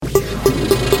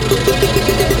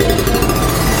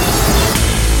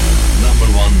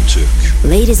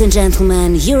Ladies and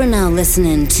gentlemen, you are now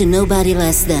listening to nobody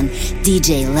less than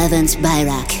DJ Lewent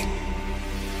Bayrak.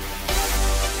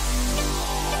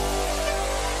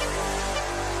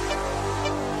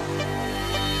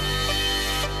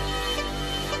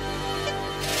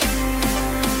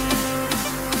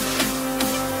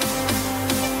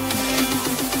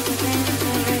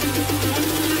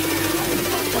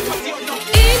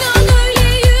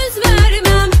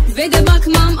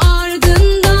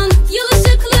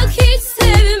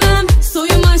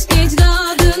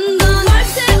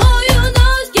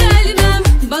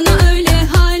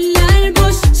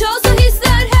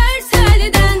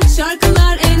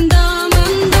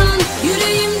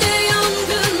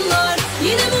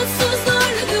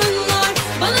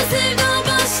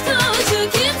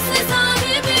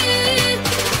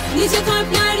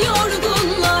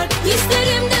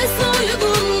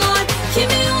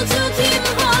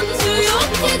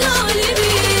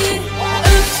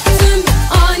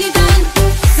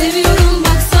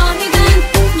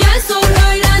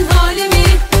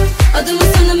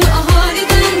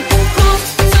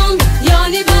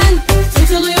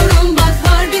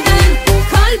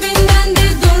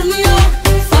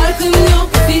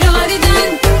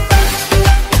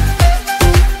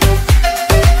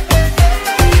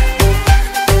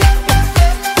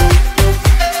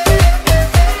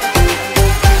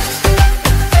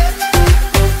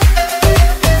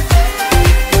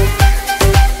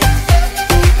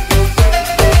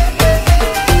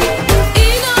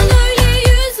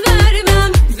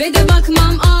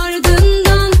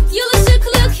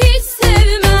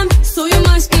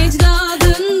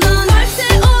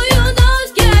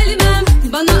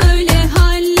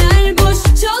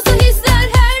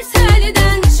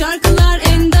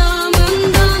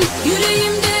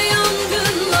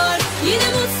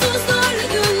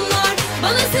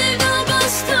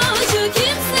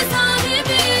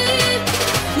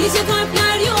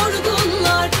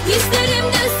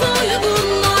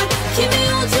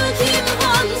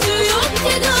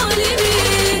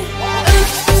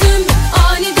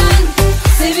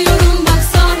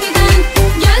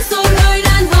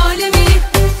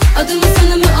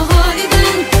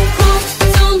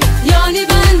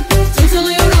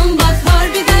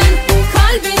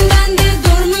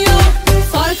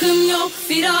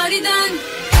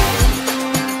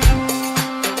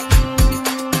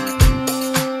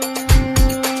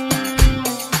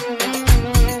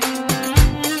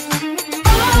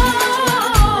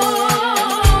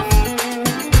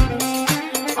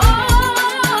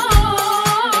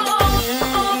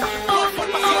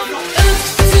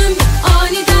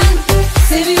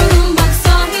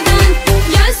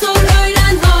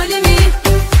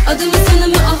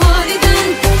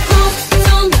 Ahadiden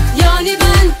koptum yani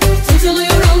ben,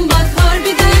 tutuluyorum bak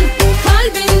harbiden.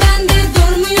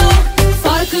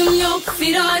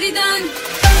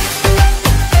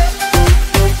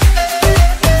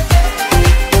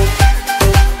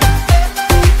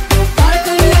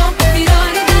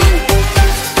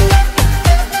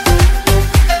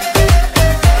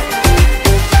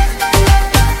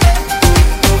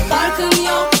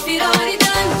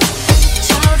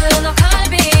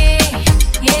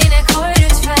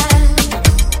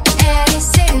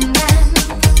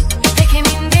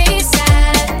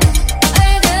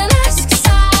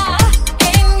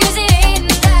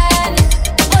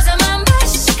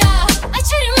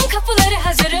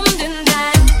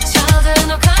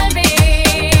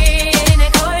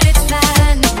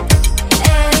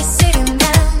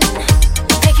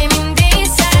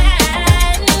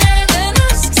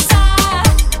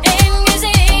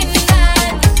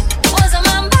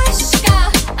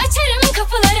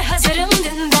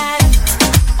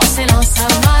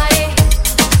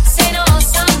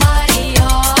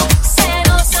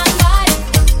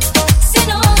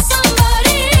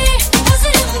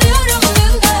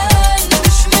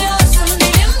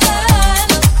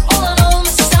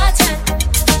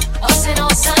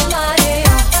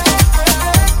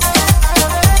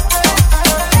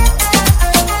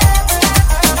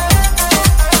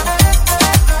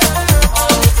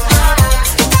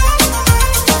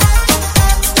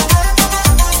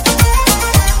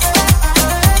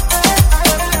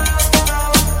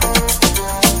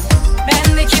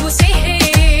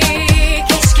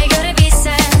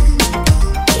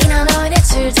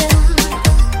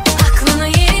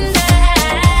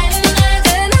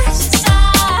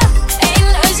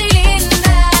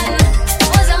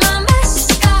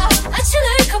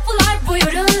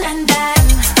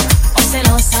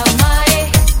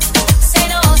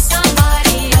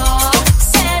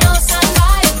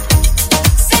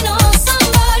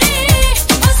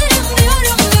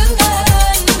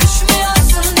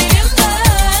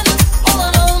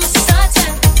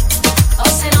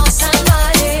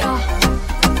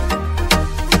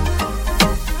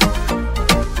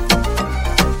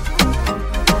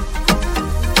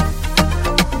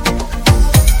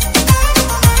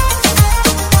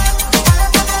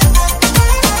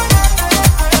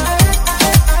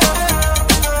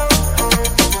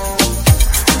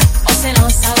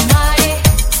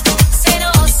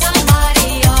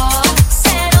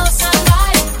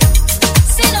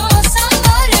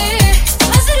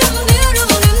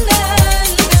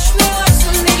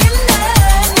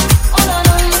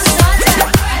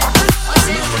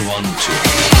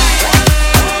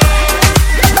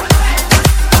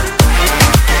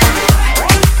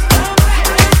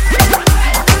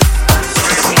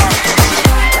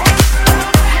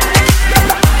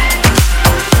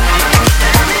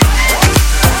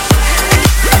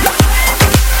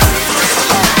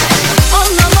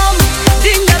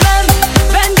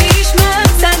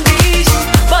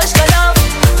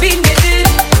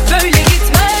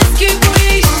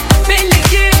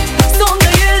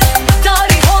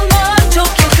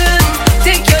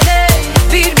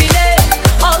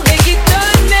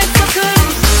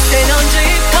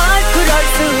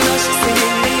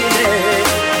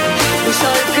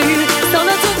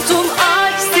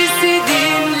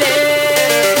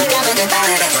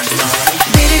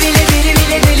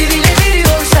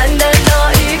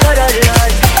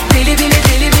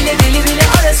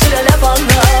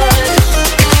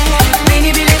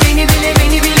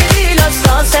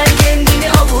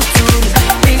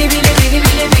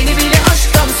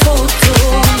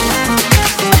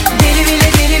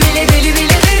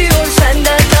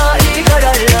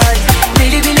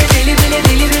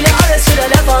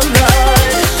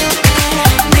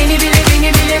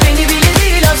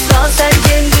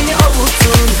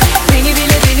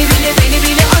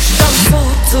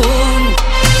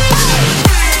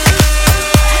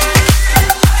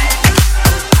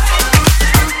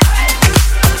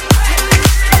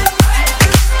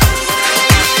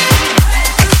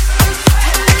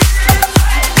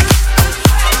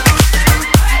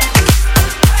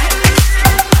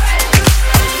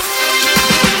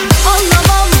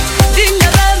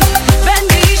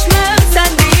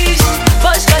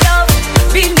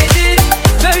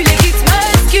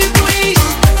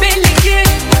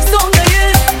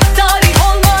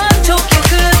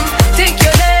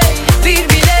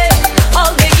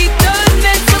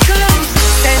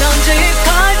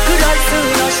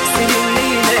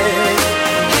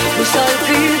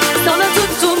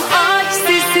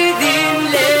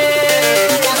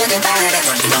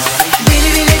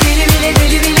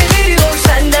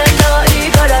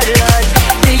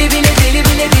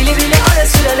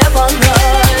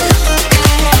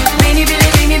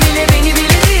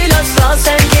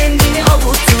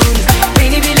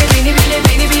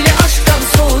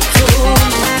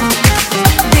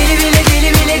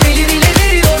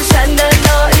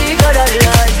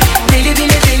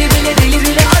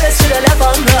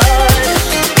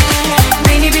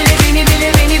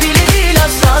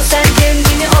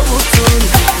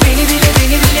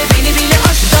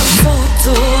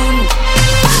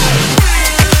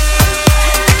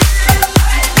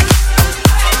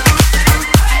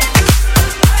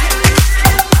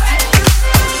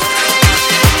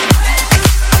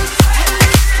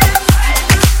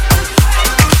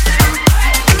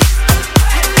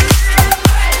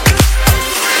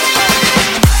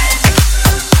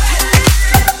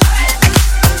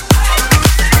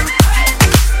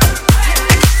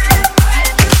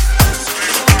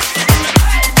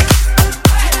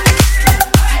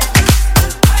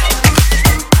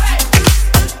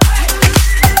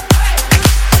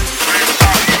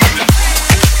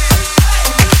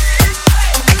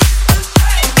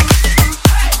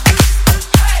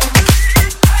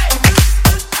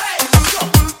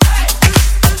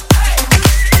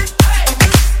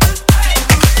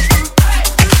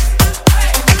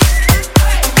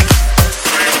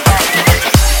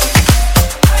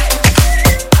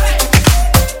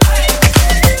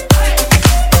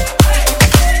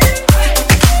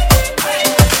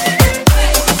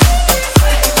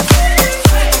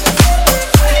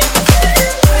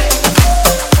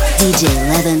 DJ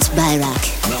Lewent Bayrak.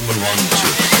 Number 1,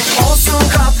 2. Olsun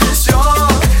kapris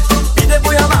yok, bir de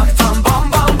bu yanaktan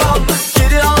bam bam bam.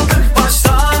 Geri aldık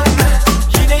baştan,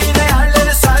 yine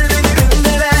yerlere ser beni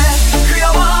günlere.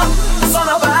 Kıyamam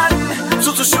sana ben,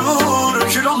 tutuşur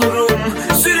kül olurum.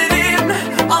 Sürerim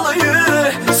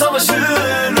alayı,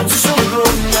 savaşır uçuş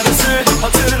olurum. Yarısı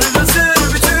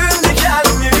hatırlatır bütün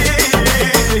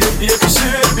dikenleri,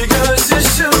 yakışır bir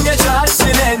gözyaşım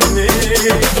geçersin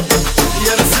enleri.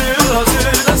 Yarısı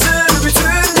hatırlatır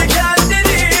bütün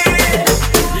dikenleri,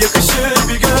 yakışır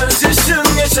bir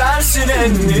gözyaşım geçersin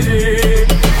enleri.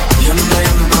 Yanına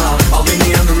yanına al beni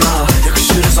yanına,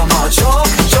 yakışırız ama çok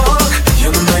çok.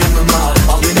 Yanına yanına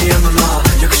al beni yanına,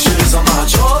 yakışırız ama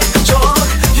çok çok.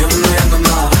 Yanına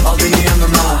yanına al beni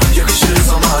yanına, yakışırız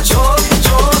ama çok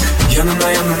çok. Yanına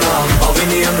yanına al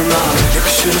beni yanına,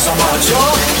 yakışırız ama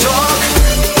çok çok.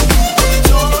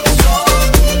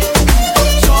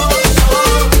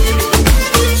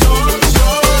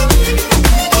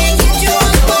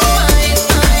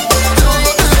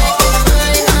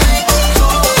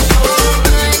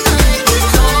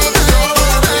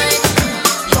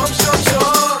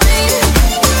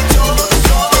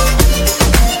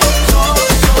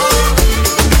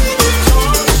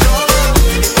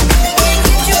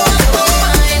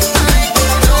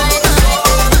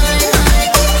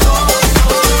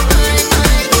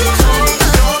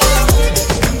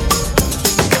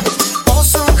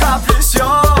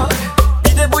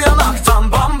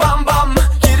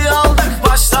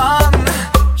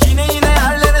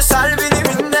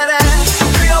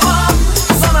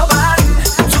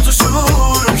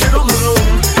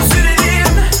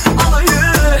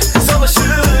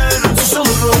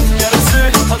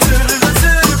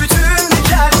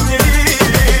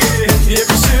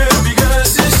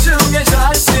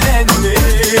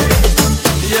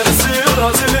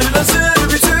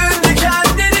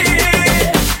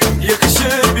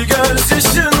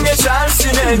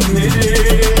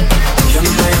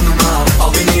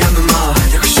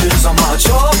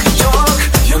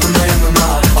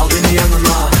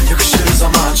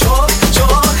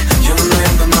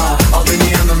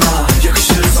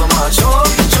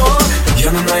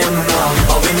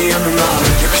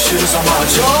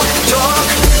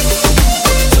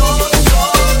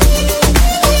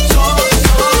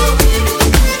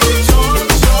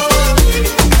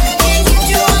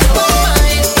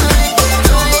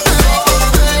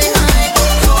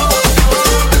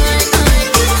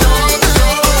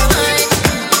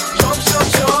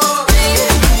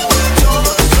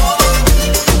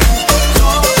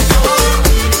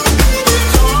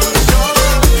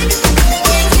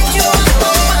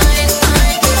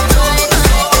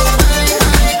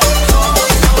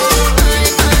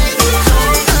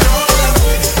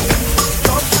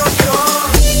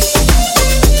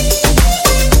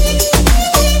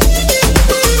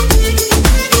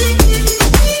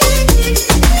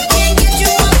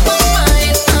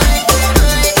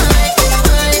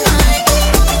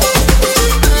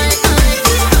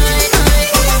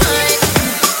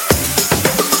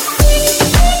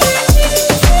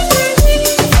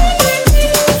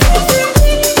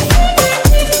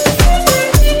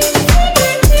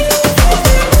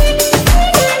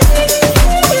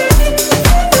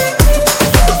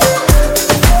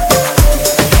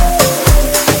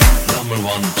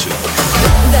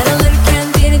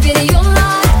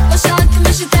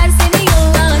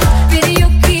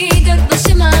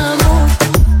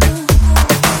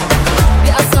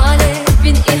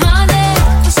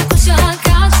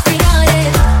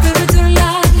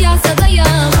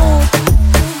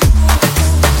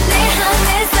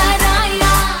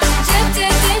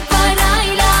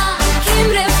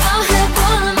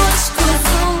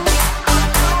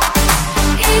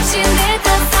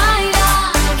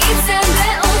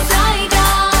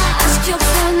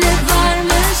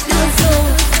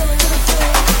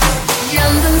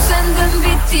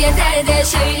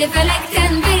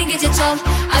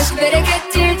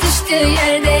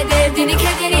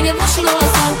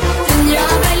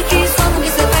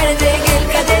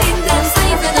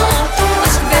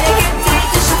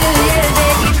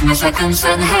 Sakın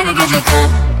sen her gece kal.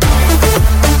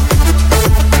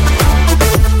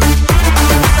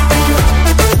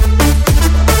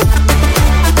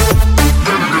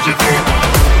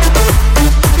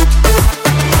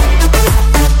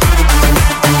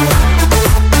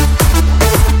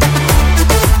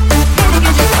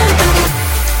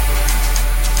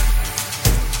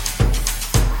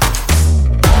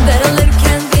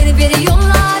 Daralırken biri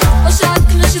yollar, o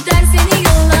şarkını şu der seni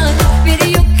yollar.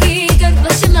 Biri yok ki dört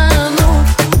başıma mı?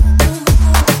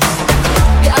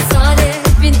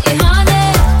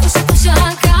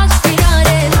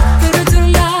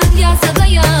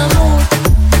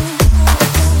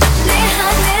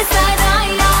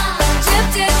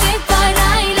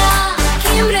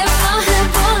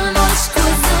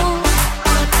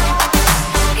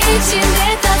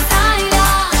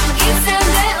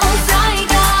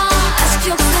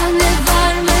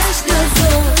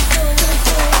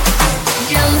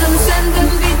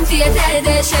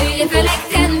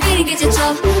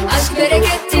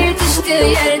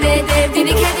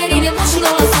 Beni kederini boşuna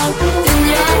sal.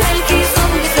 Dünya belki son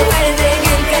bir seferde.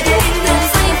 Gel kaderinden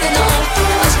sayfını al.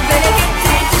 Aşk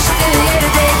bereketli düştüğü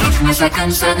yerde. Gitme sakın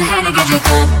sen her gece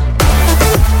kal.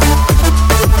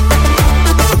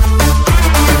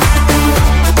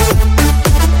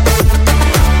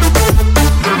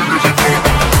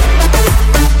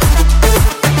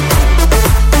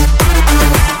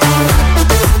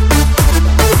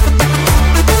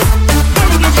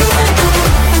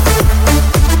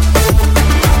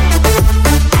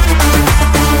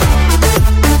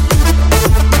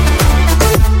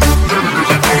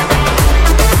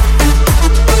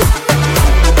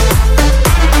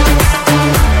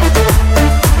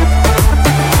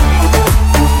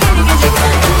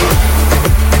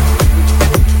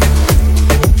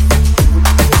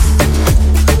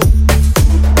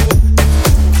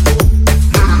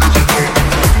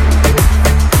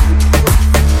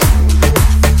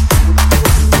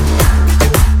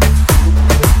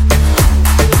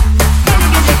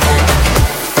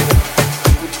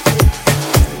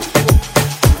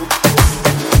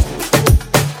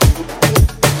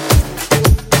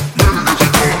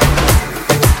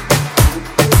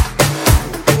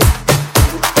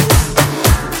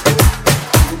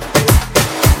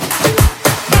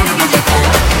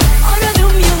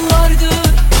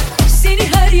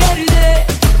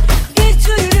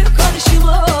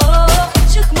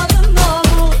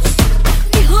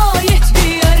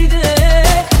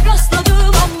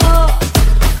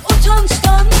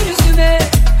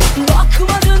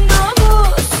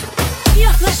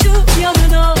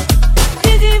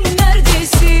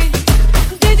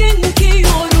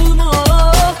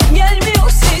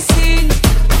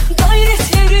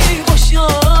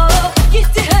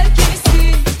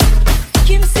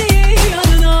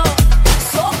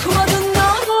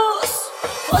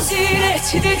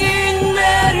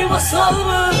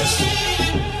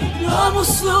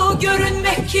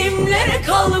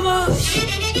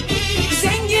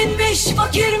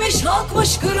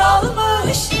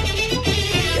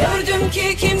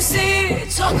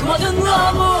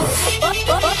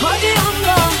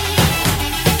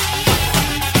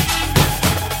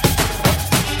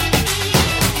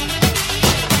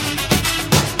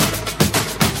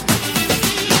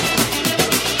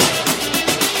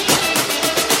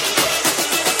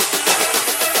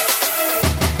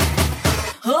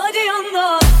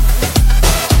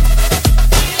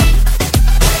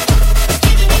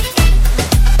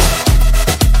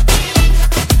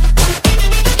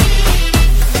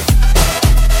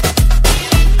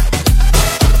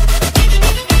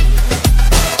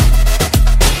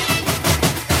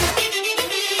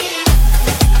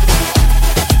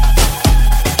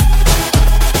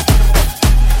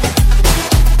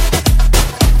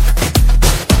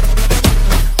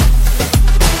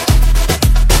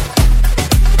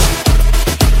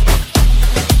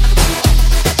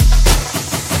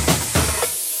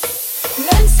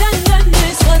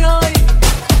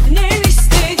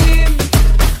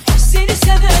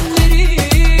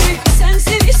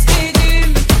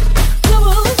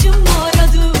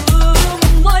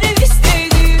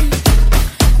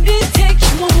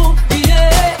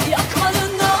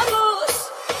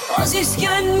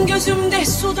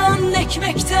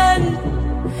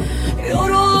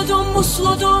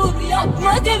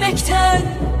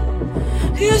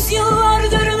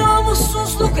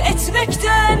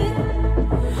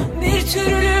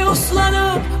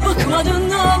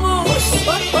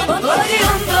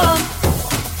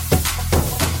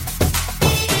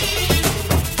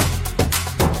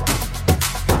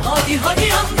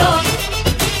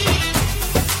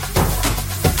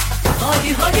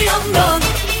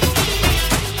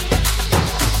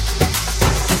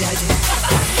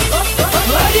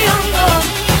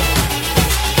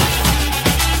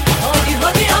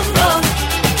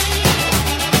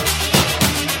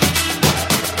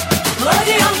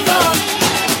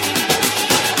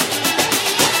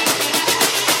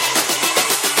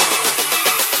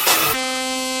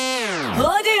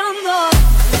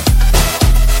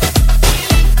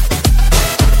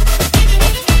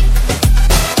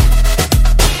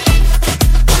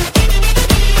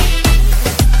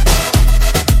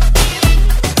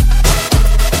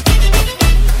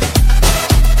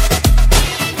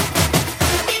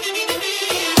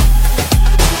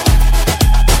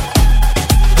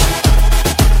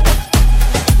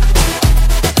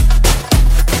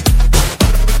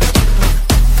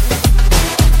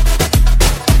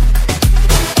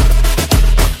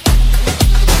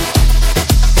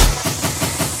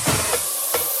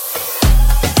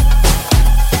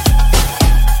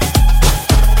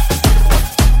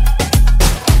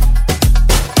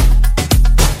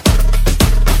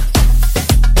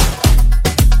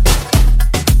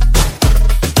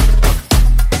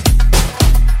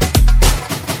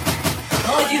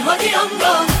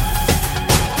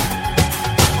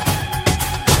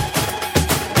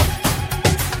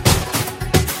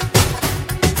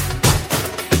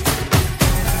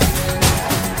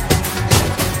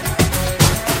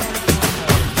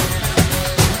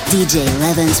 DJ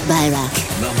Lewent Bayrak.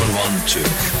 #1 Türk.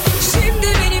 Şimdi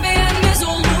beni beğenmez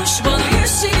olmuş, bana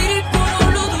yüz çevirip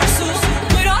gururlu dursun.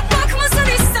 Bırak bakmasın,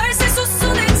 isterse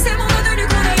sussun, etsem ona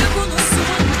dönük oraya konuşsun.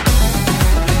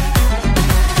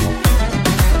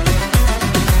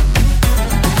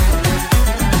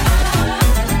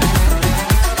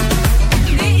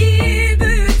 Neyi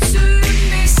büyüttüm,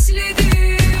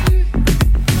 besledim,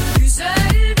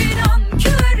 güzel bir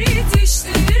nankör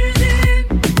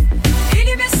yetiştirdim.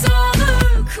 Elime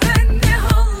sağlık, ben ne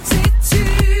halt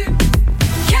ettim.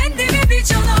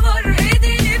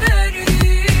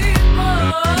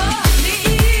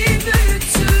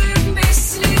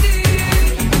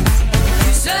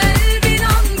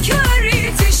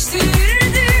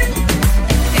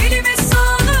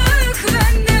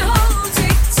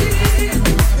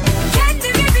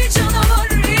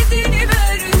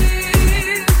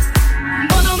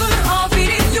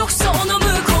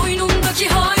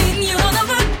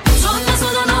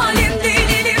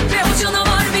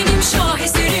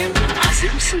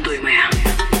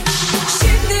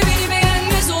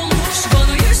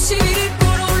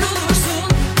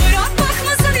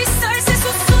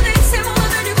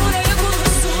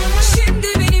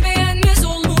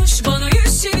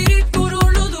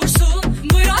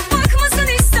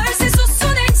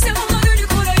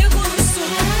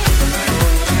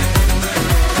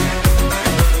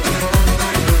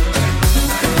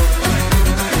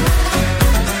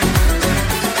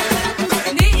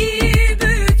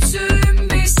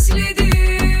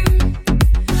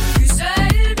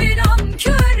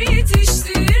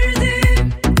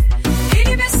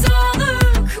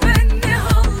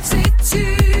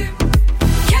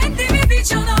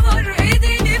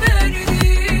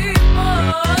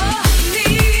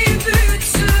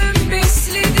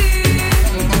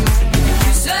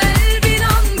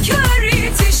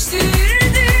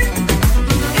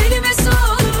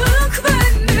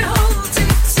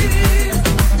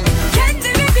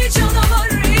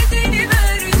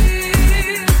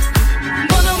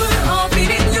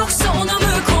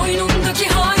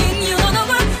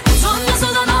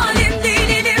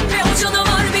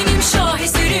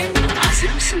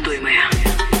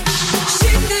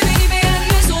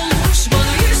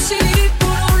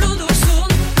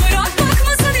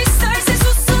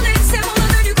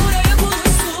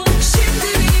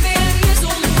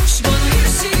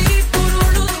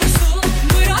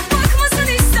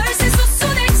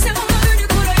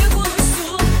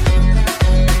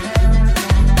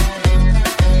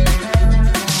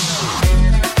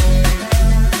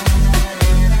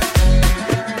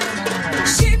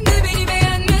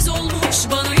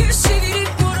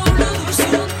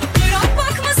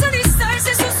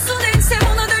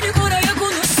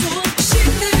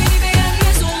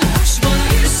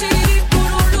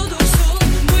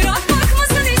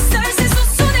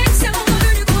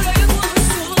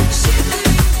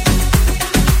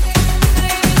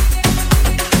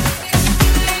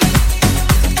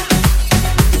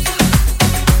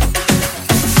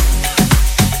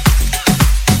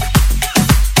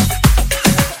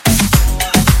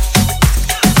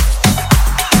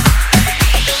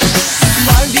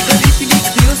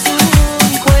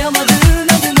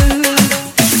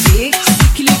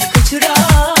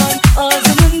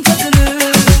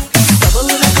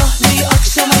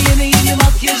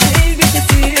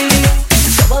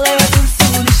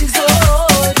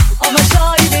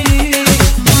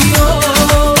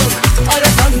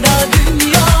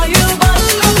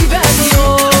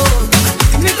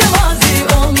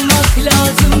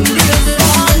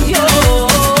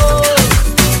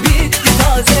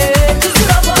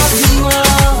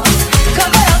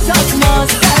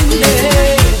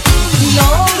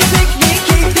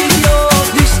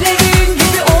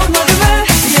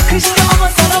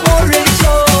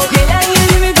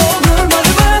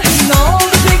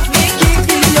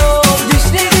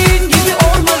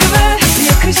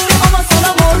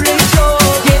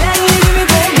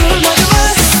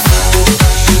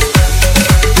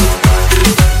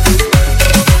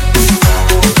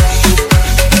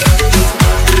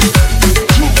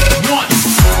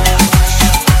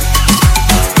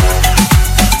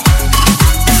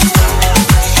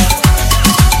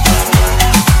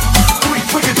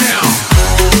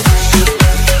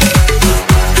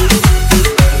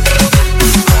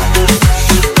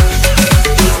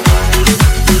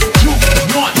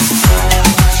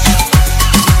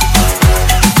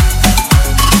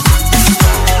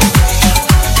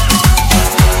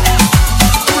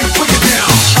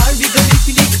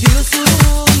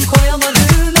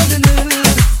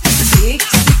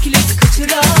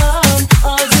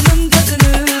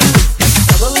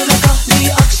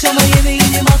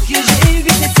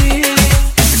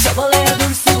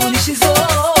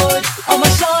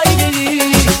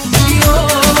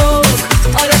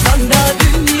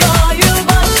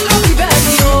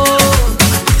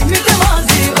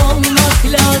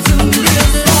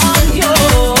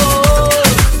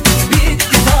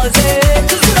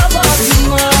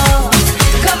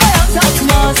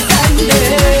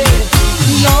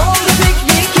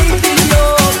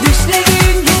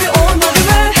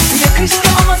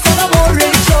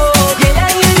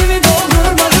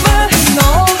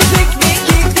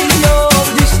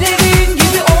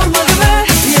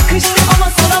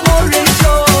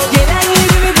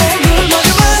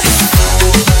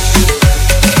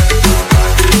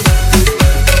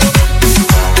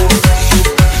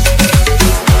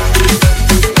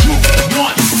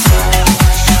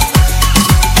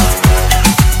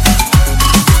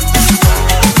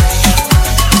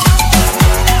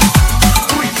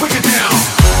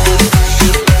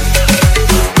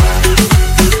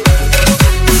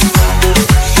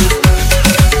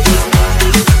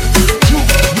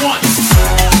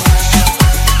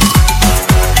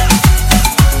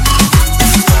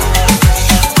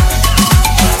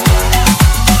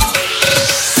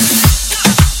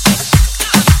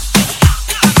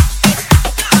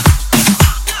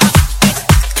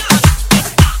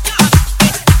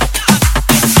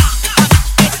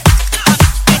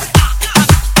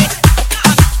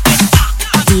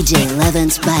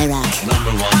 Lewent, Bayrak.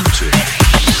 Number 1, 2.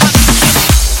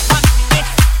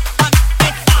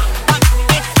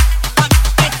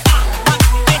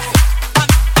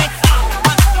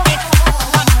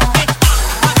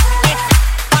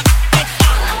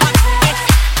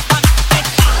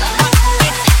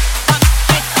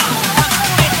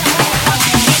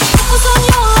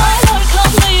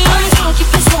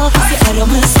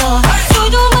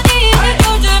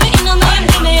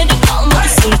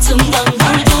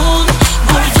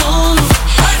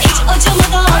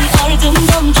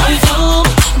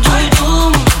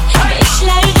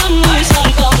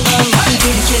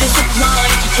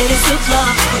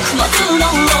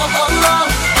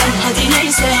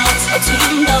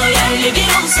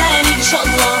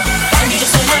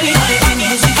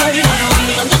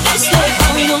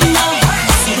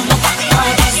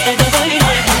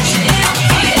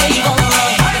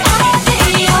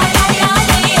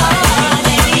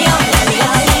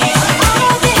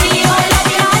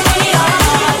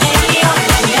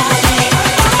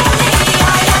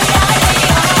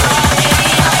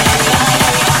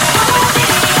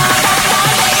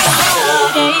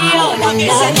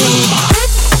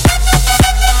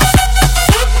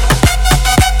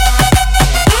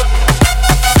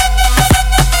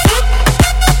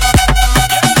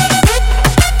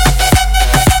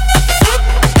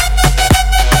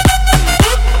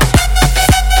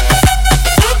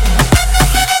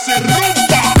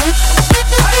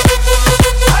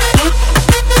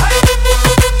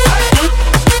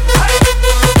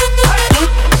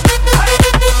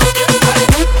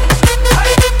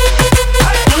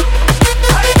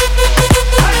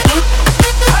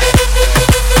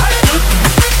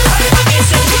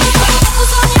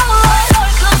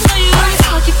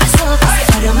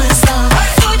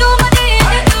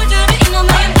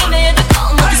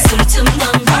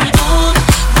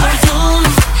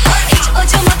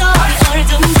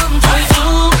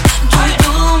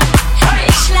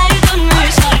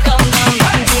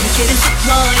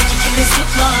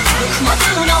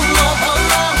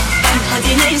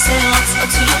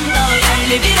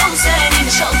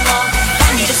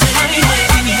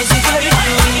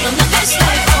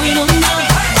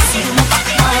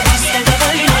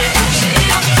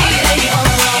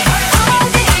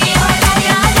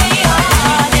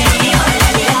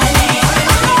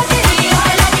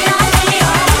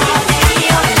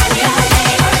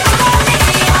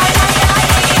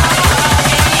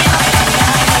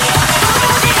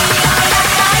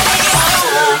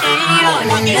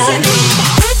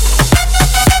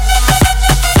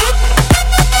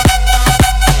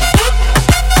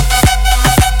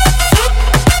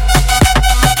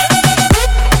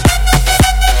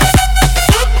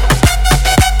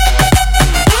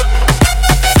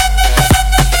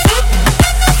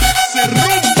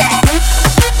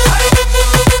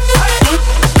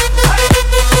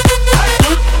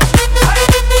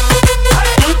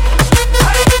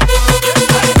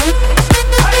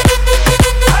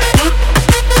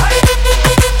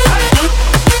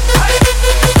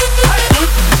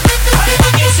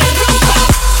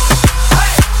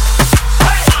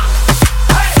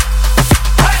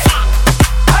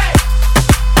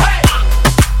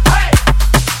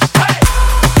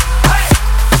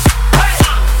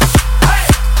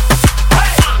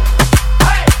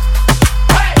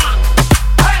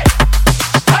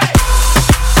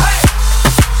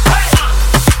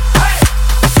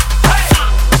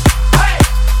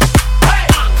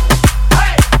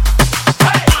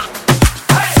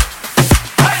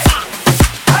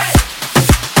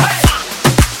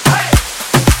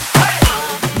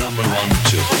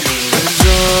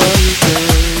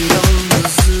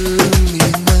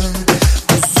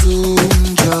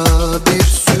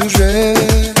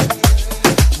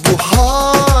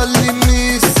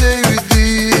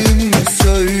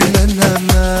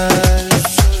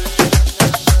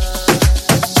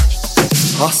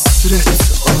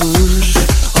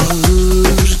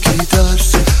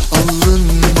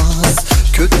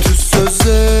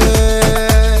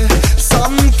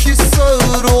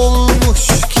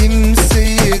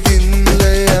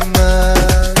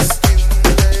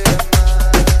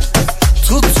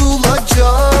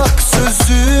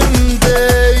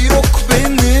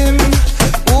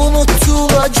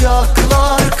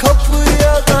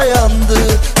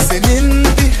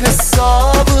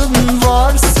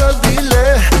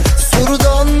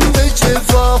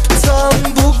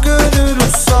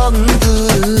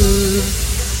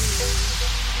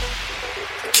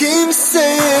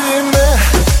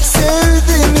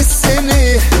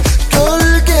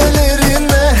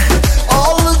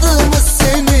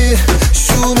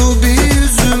 Şunu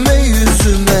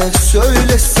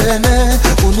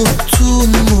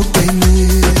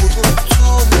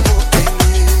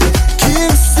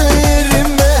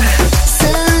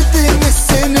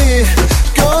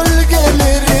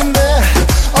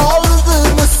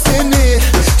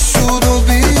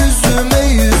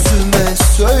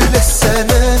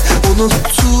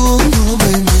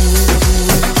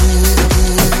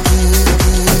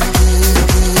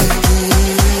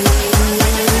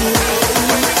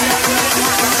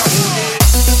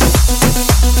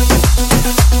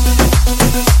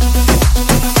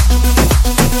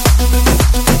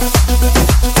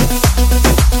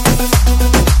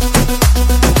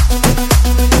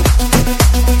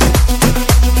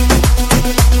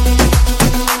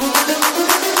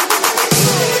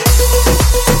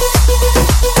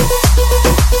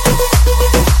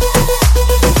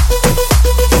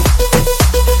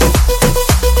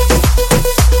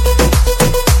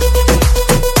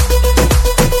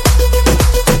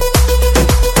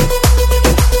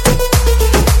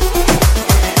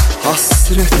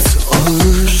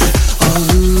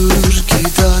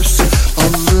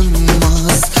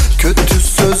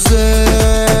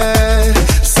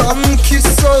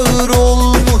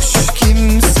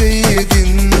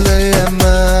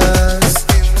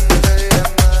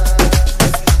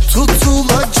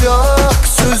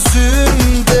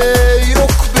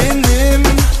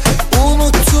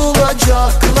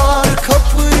Bacaklar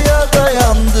kapıya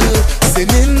dayandı.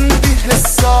 Senin bir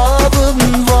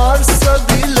hesabın varsa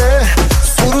bile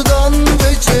sorudan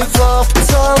ve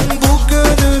cevaptan bu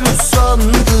gönül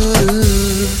usandı.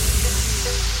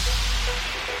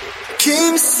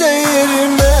 Kimse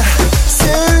yerine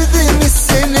sevdi mi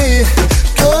seni,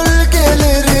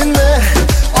 gölgelerine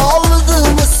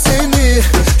aldı mı seni?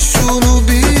 Şunu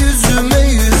bir yüzüme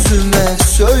yüzüme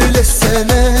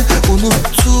söylesene,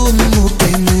 unuttun mu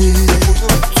beni?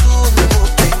 Unuttun mu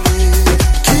beni?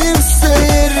 Kimse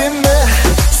yerime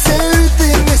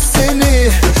sevdi mi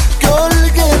seni,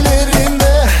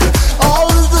 gölgelerine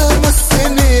aldı mı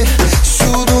seni?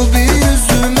 Şunu bir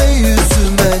yüzüme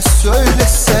yüzüme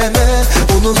söylesene,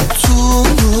 unuttun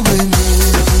mu beni?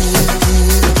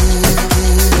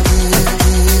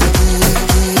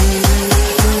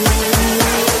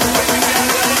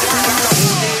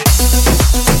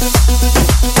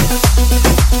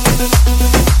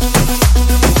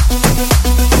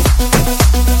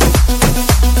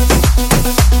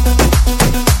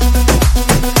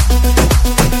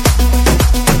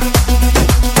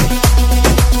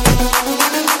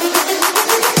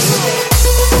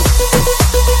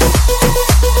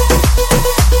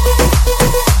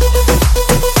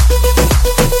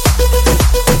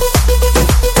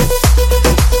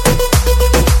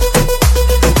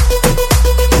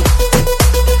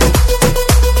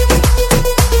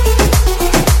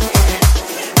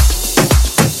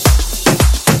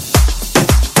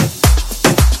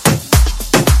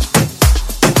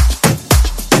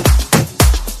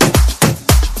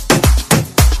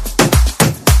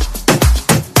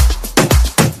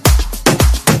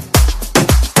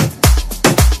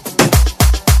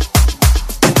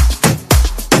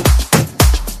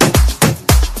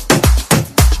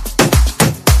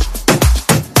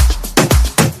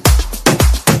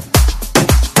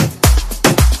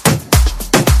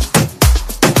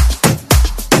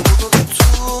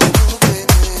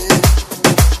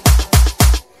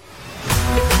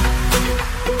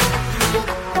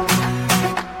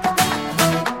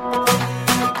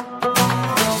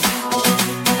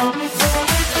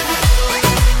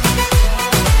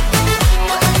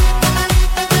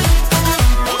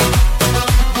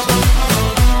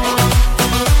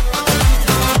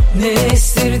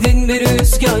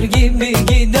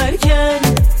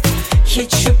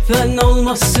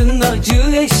 olmasın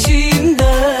acı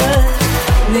eşiğimde.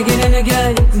 Ne gelene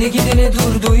gel, ne gidene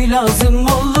dur, duy lazım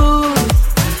olur.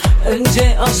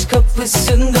 Önce aşk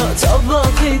kapısında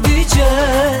tavaf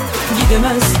edeceğim.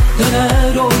 Gidemez,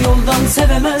 döner o yoldan,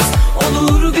 sevemez.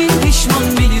 Olur bin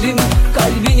pişman, bilirim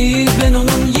kalbini ben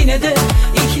onun, yine de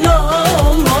ikna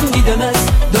olmam. Gidemez,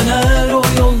 döner o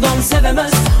yoldan,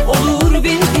 sevemez. Olur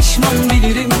bin pişman,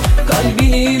 bilirim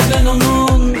kalbini ben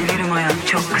onun. Bilirim hayat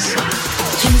çok kısa.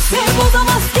 Kimse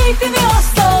bozamaz keyfimi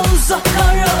asla, uzak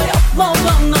kara yapma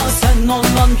bana. Sen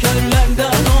ondan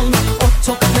körlerden olma, o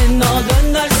çok fena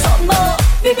döner sana.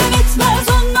 Bir ben etmez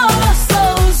onlar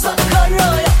asla, uzak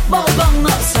kara yapma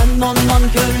bana. Sen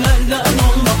ondan körlerden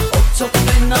olma, o çok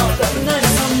fena döner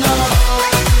sana.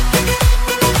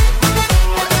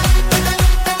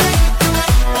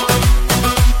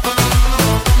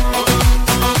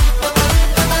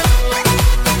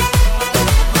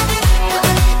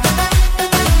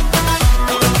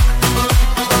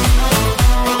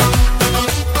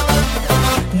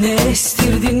 Ne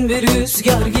estirdin bir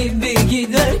rüzgar gibi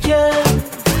giderken,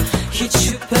 hiç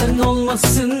şüphen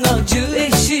olmasın acı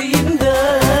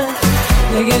eşiğimde.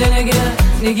 Ne gelene gel,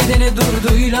 ne gidene dur,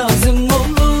 duy lazım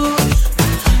olur.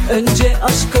 Önce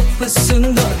aşk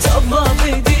kapısında tavaf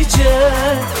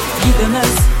edeceğim.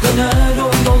 Gidemez, döner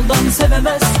o yoldan,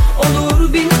 sevemez.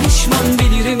 Olur bin pişman,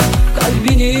 bilirim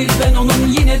kalbini ben onun,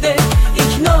 yine de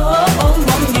ikna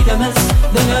olmam. Gidemez,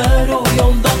 döner o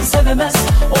yoldan, sevemez.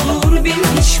 Olur bin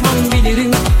pişman,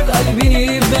 bilirim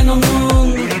kalbini ben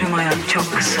onun. Bilirim hayat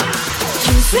çok kısa.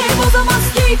 Kimse bozamaz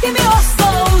keyfimi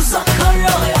asla, uzak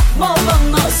kara yapma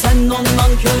bana. Sen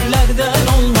ondan körlerden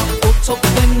olma, o çok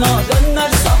fena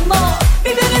döner sana.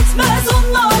 Bir ben etmez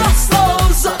onlar asla,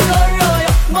 uzak kara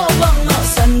yapma bana.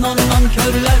 Sen ondan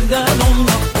körlerden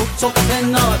olma, o çok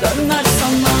fena döner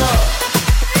sana.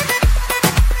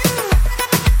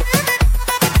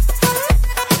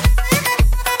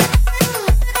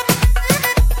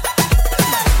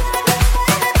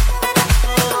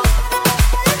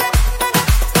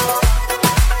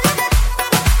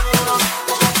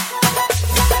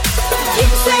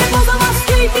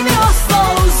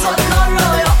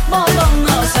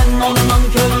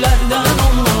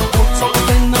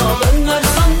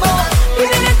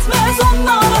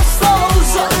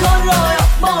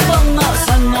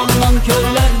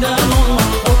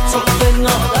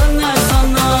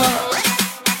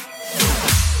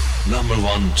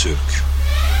 NR1 Türk.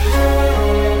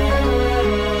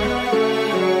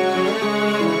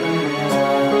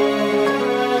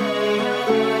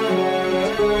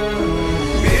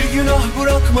 Bir günah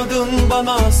bırakmadın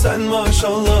bana sen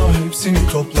maşallah, hepsini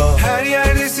topla. Her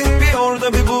yerdesin, bir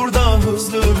orada bir burada,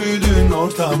 hızlı büyüdün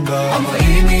ortamda. Ama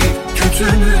iyi mi kötü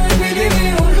mü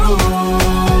bilemiyorum,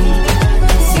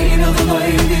 senin adına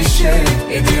endişe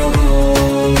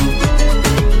ediyorum.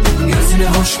 Gözüne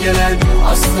hoş gelen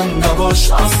aslında boş,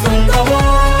 aslında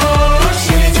boş.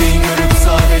 Geleceği görüp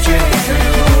sadece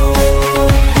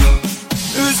gülüyorum.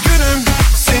 Üzgünüm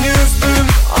seni üzdüm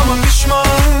ama pişman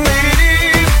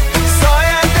değilim.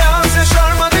 Sayende az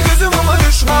yaşarmadı gözüm ama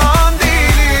düşman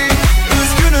değilim.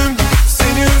 Üzgünüm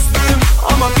seni üzdüm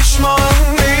ama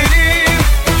pişman değilim.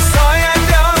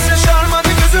 Sayende az yaşarmadı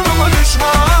gözüm ama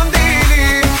düşman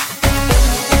değilim.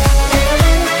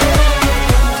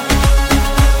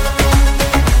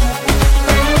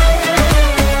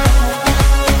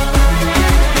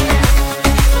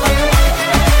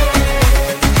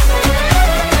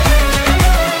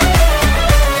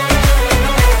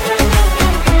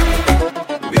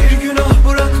 Bir günah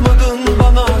bırakmadın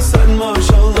bana sen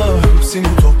maşallah,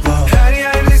 hepsini topla. Her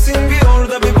yerdesin, bir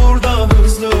orada bir burada,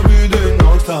 hızlı büyüdün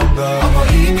ortamda. Ama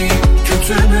iyi mi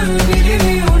kötü mü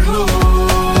bilemiyorum,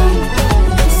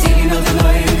 senin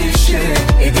adına endişe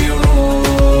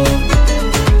ediyorum.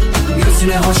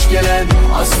 Gözüne hoş gelen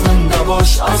aslında boş,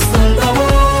 aslında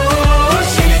boş.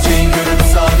 Geleceğin görüp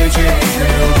sadece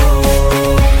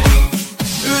gülüyorum.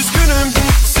 Üzgünüm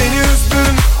seni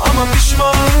üzdüm ama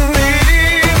pişman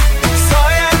değilim.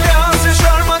 Sayende az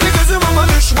yaşarmadı gözüm ama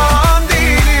düşman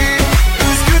değilim.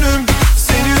 Üzgünüm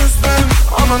seni üzdüm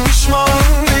ama pişman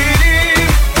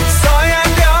değilim.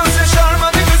 Sayende az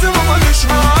yaşarmadı gözüm ama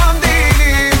düşman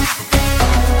değilim.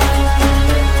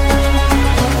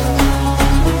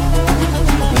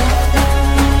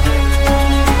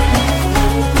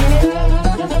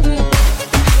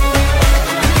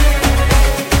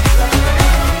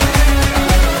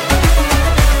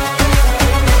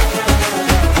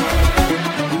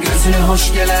 Gözüne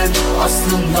hoş gelen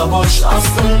aslında boş,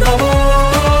 aslında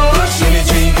boş.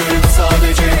 Geleceği görüp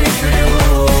sadece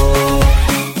gülüyorum.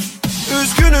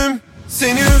 Üzgünüm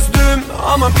seni üzdüm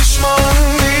ama pişman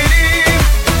değilim.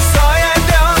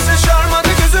 Sayende az yaşarmadı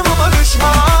gözüm ama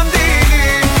düşman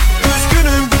değilim.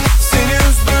 Üzgünüm seni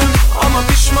üzdüm ama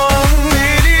pişman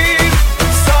değilim.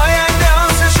 Sayende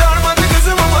az yaşarmadı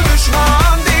gözüm ama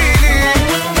düşman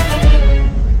değilim.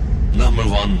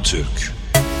 NR1 Türk.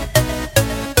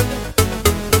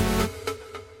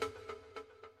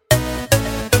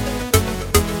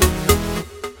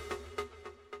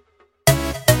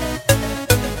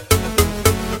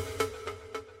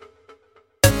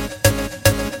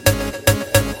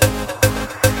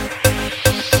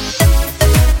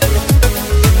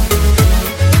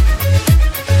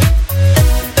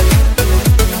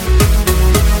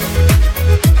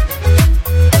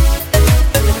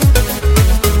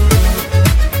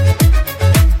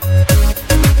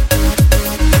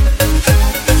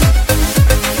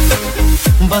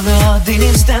 Balığa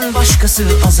denizden başkası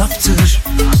azaptır.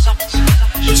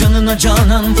 Canına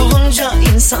canan bulunca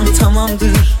insan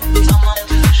tamamdır.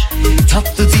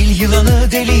 Tatlı dil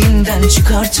yılanı deliğinden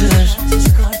çıkartır.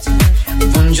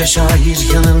 Bunca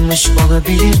şair yanılmış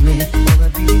olabilir mi?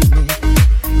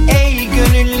 Ey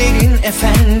gönüllerin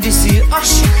efendisi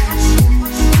aşk,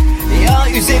 ya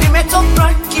üzerime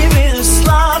toprak gibi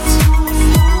ıslat.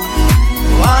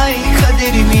 Vay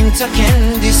kaderimin ta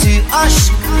kendisi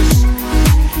aşk,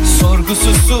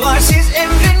 sorgusuz sualsiz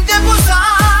emrinde bu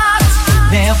zat.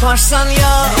 Ne yaparsan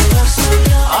yap,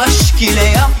 aşk ile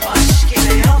yap.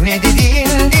 Ne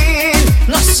dediğin değil,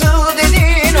 nasıl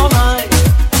dediğin olay.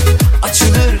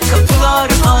 Açılır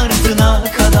kapılar ardına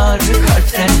kadar.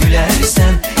 Kalpten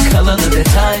gülersen kalanı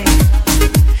detay,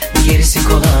 gerisi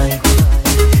kolay.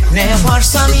 Ne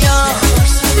yaparsan yap,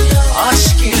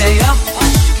 aşk ile yap.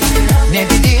 Ne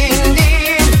dediğin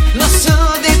değil,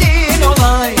 nasıl dediğin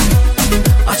olay.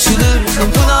 Açılır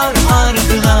kapılar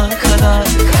ardına kadar.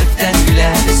 Kalpten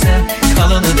gülersen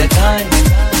kalanı detay,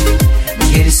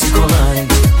 gerisi kolay.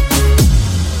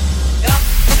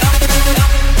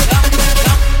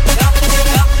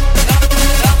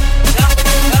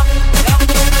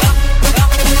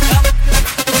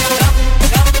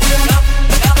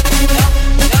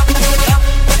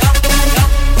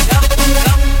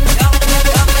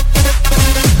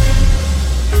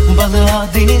 Balığa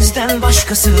denizden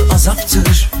başkası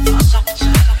azaptır.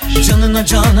 Canına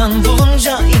canan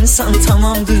bulunca insan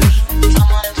tamamdır.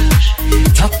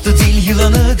 Tatlı dil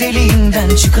yılanı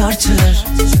deliğinden çıkartır.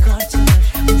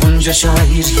 Bunca Bunca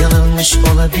şair yanılmış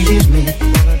olabilir mi?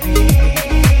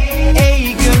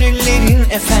 Ey gönüllerin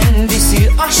efendisi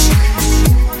aşk,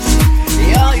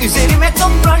 ya üzerime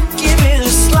toprak gibi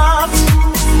ıslat.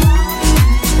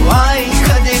 Vay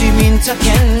kaderimin ta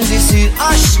kendisi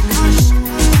aşk,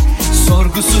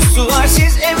 sorgusuz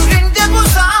sualsiz emrinde bu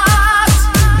zat.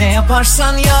 Ne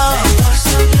yaparsan yap,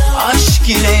 aşk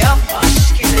ile yap.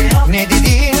 Ne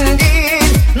dediğin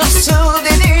değil, nasıl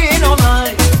dediğin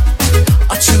olay.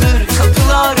 Açılır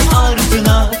kapılar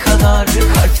ardına kadar.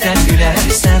 Kalpten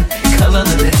gülersen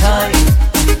kalanı detay,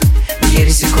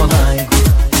 gerisi kolay.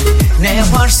 Ne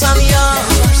yaparsan yap,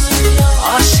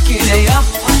 aşk ile yap.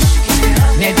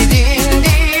 Ne dediğin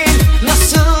değil,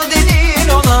 nasıl dediğin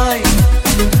olay.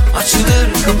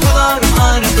 Açılır kapılar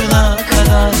ardına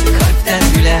kadar.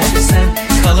 Kalpten gülersen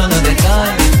kalanı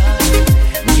detay,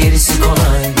 gerisi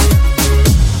kolay.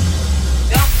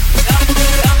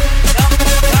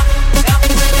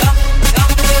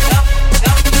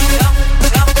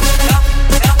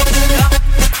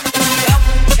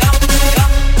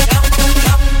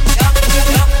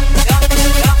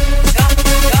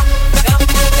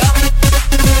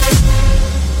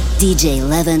 DJ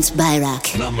Lewent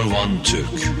Bayrak. Number one Türk.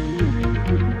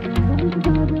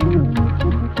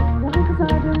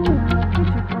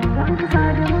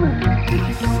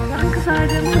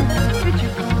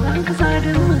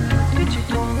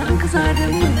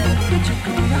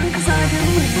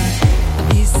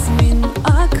 İsmin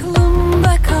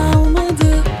aklımda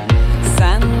kalmadı.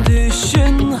 Sen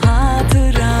düşün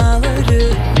hatıraları.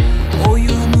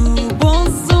 Oyunu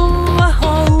bozdum vah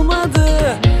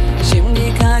olmadı.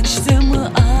 Şimdi kaçtı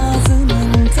mı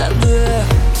ağzının tadı?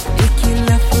 İki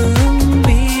lafın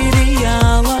biri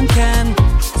yalanken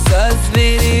söz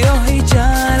veriyor hiç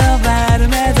ara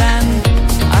vermeden.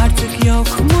 Artık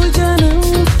yok mu canım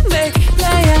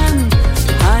bekleyen?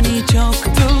 Hani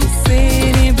çoktu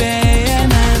seni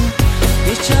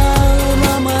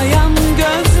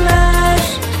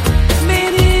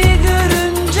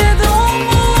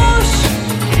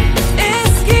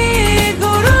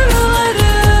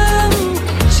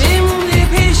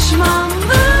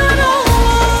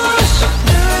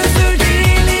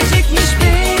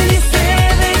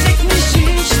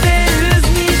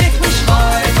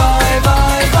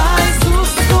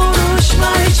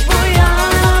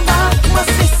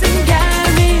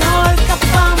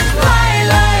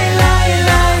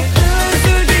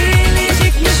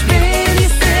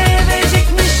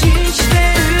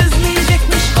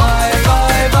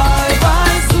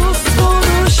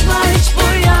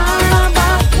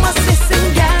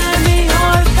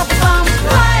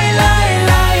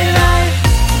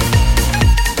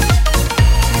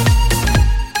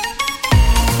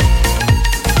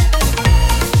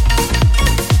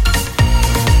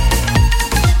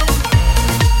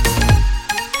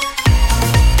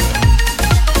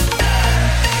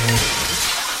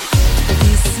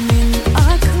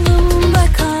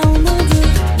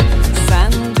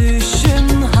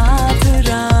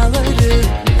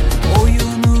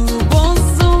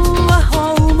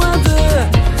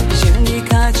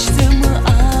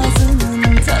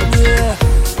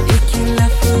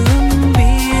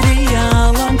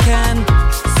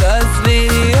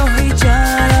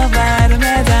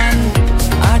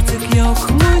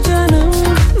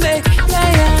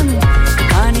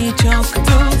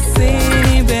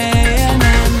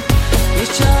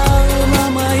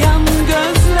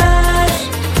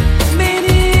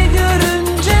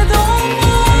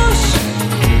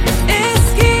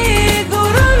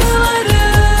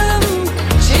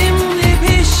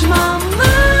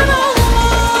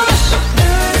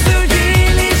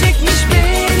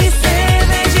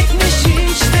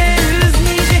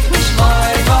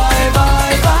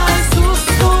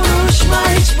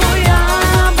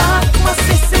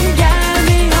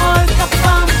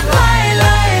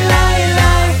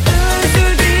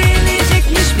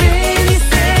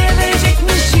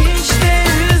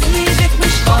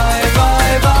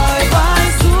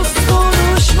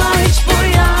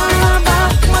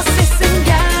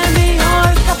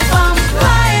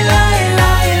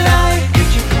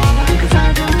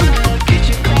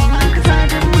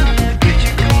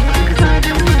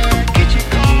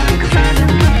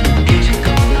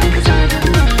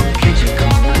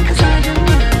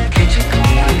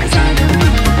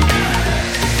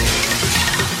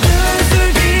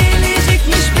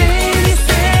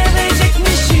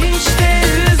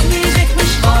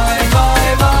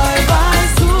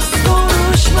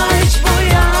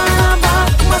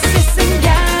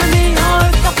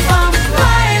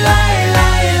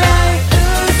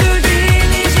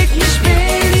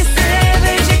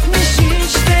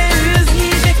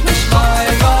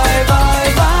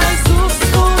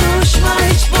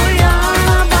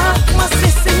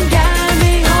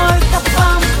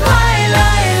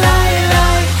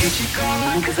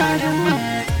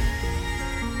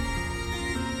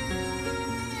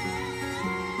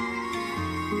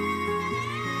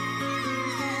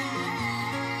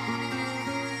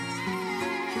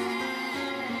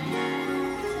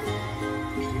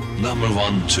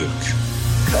NR1 Türk.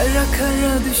 Kara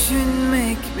kara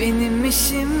düşünmek benim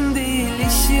işim değil,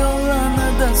 işi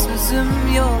olana da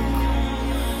sözüm yok.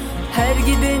 Her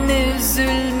gidene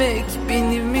üzülmek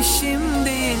benim işim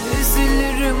değil,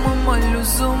 üzülürüm ama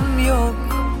lüzum yok.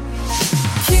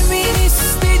 Kimin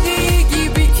istediği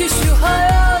gibi ki şu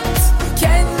hayat,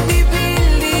 kendi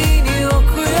bildiğini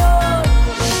okuyor.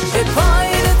 Hep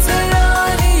aynı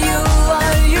terane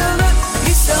yıllar yılı,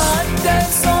 bir saatten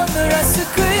sonra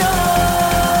sıkıyor.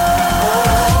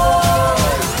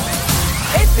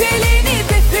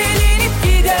 Epelenip epelenip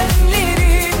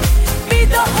gidenleri,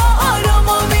 bir daha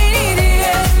arama beni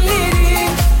diyenleri,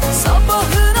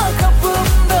 sabahına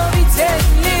kapımda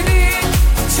bitenleri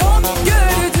çok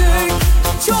gördük,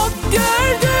 çok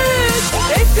gördük.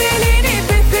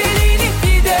 Epelenip epelenip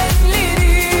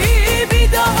gidenleri,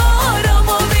 bir daha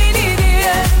arama beni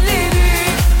diyenleri,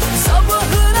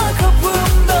 sabahına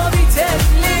kapımda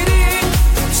bitenleri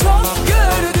çok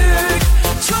gördük,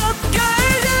 çok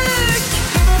gördük.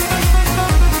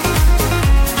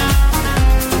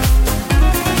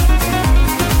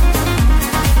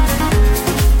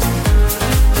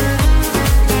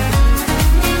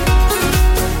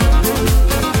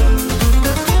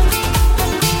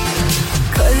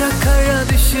 Kara kara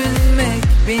düşünmek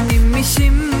benim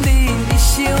işim değil,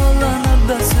 işi olana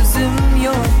da sözüm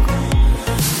yok.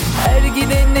 Her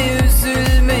gidene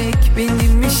üzülmek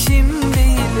benim işim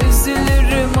değil,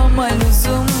 üzülürüm ama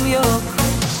lüzum yok.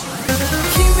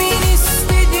 Kimin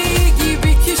istediği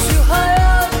gibi ki şu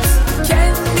hayat,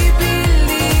 kendi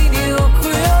bildiğini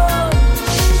okuyor.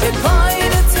 Hep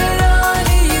aynı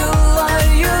terane yıllar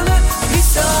yılı, bir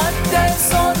saatten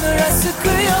sonra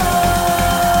sıkıyor.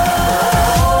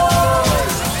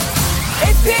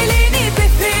 Epelenip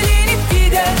epelenip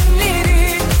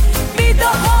gidenleri, bir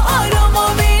daha arama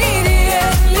beni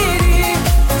diyenleri,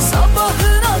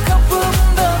 sabahına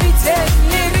kapımda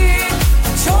bitenleri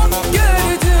çok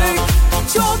gördük,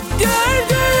 çok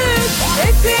gördük.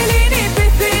 Epelenip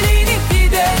epelenip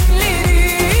gidenleri,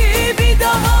 bir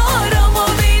daha arama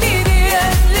beni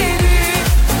diyenleri,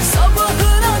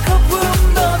 sabahına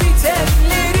kapımda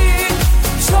bitenleri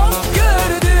çok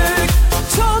gördük,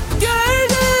 çok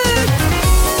gördük.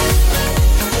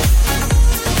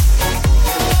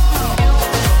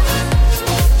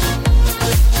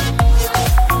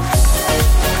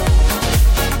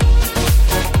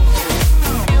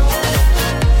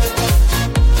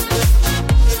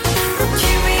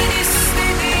 Kimin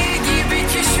istediği gibi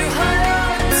ki şu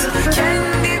hayat,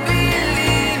 kendi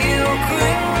bildiğini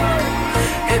okuyor.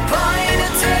 Hep aynı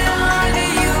terane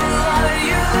yıllar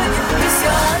yılı, bir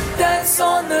saatten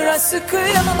sonra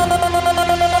sıkıyor.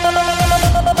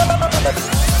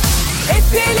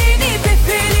 Epelenip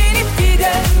epelenip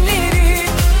gidenleri,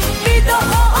 bir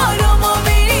daha arama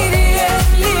beni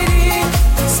diyenleri,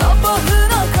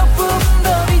 sabahına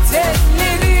kapımda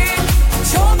bitenleri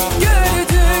çok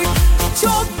gördük,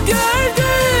 çok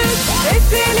gördük.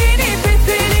 Epelenip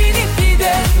epelenip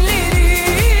gidenleri,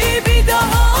 bir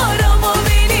daha arama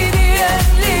beni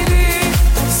diyenleri,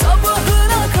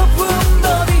 sabahına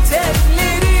kapımda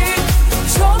bitenleri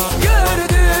çok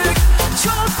gördük,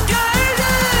 çok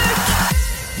gördük.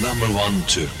 NR1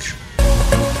 Türk.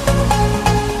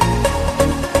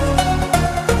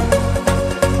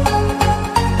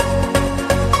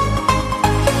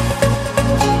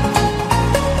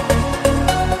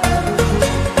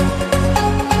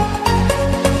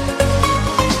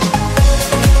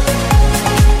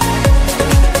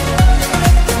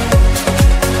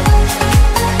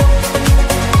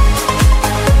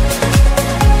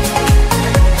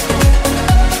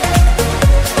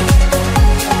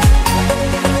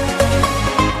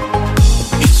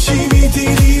 İçimi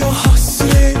deliyor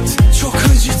hasret, çok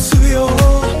acıtıyor.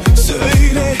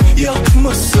 Söyle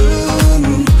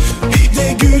yapmasın, bir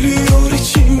de gülüyor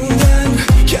içimden.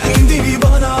 Kendini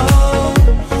bana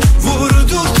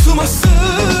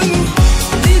vurdurtmasın.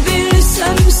 Bir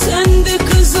bilsem sen de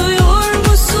kızıyor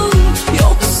musun?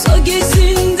 Yoksa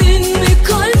gezindin mi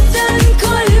kalpten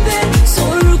kalbe?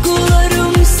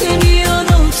 Sorgularım seni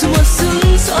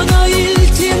yanıltmasın. Sana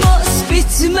iltimas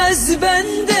bitmez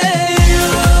bende.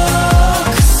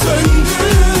 Yak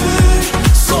söndür,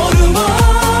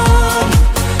 sormam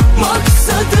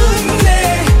maksadın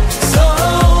ne?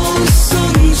 Sağ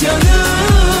olsun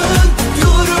canım,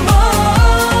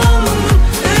 durmam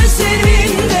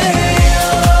üzerinde.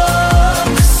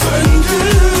 Yak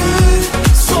söndür,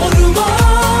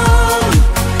 sormam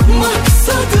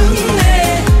maksadın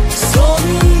ne? Son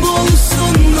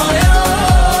bulsun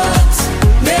hayat,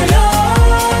 bela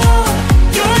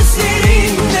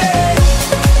gözlerinde.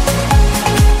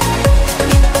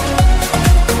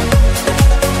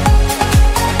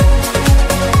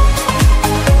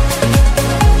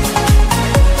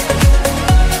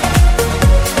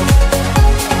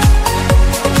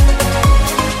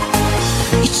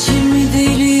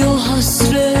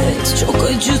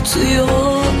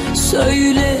 tutuyor,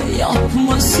 söyle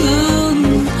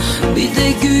yapmasın. Bir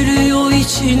de gülüyor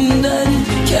içinden,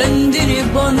 kendini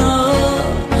bana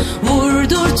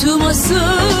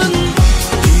vurdurtmasın.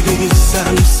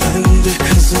 Bilsem sen de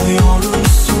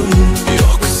kızıyorsun,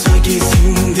 yoksa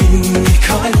gezindin mi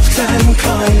kalpten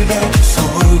kalbe?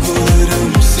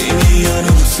 Sorgularım seni,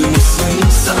 yanıltmışsın.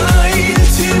 Sana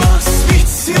iltimas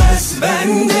bitmez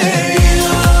bende.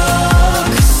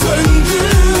 Yak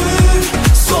söndür,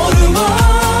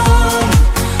 sormam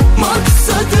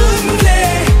maksadın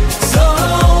ne? Sağ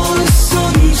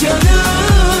olsun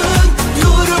canım,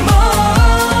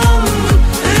 durmam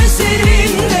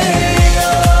üzerinde.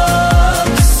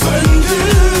 Yak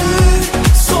söndür,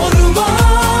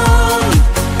 sormam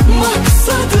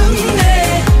maksadın ne?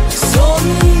 Son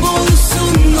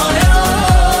bulsun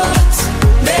hayat,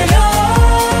 bela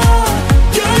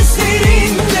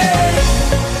gözlerinde.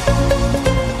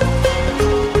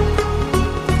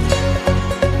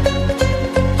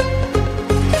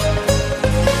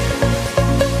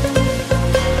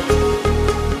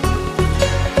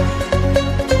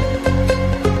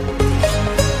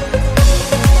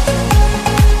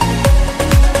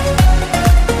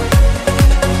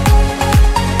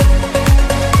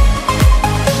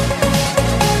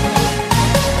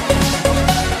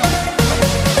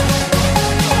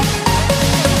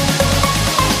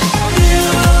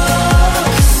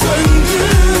 Yak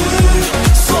söndür,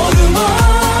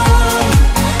 sormam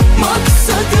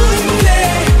maksadın ne?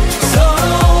 Sağ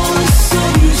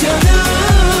olsun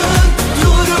canım,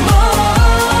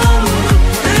 durmam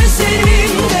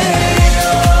üzerinde.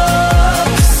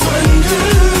 Yak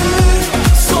söndür,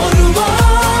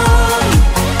 sormam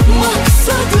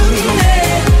maksadın ne?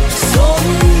 Son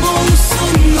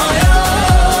bulsun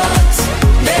hayat,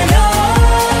 bela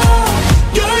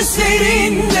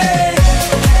gözlerinde.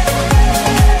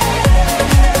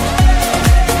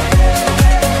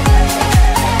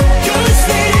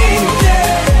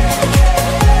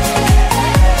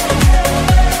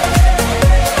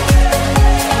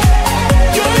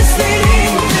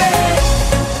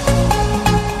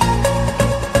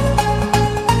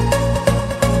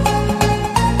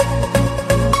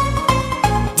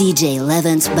 DJ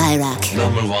Lewent Bayrak.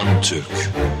 #1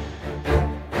 Türk.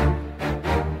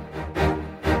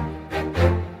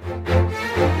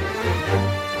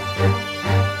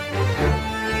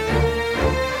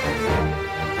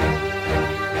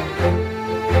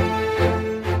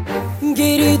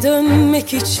 Geri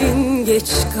dönmek için geç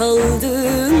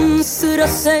kaldın, sıra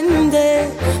sende.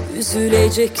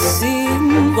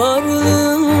 Üzüleceksin,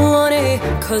 varlığınla ne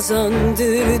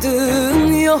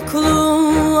kazandırdın,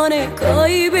 yokluğunla ne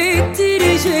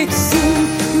kaybettireceksin.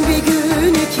 Bir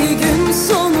gün iki gün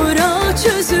sonra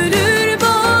çözülür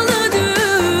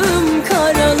bağladığım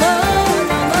karalar.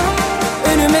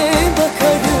 Önüme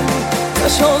bakarım,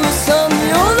 taş olsan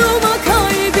yoluma,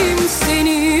 kalbim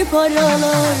seni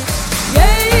paralar.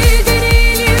 Gel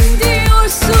deneyelim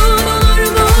diyorsun, olur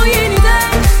mu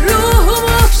yeniden? Ruhum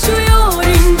okşuyor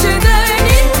inceden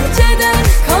inceden.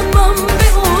 Kanmam be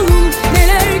oğlum,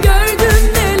 neler gördüm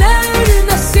neler,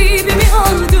 nasibimi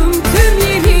aldım tüm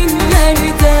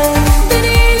yeminlerden.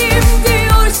 Deneyelim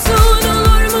diyorsun,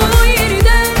 olur mu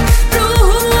yeniden?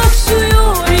 Ruhum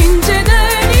okşuyor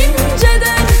inceden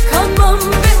inceden. Kanmam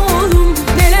be oğlum,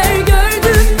 neler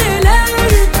gördüm neler,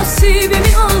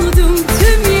 nasibimi aldım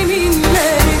tüm yeminlerden.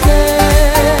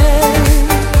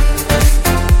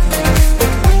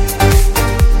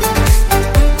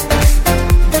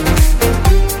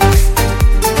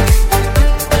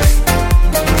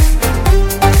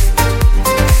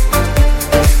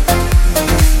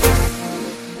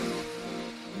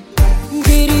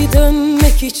 Geri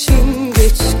dönmek için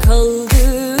geç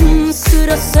kaldın,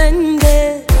 sıra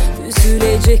sende.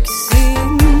 Üzüleceksin,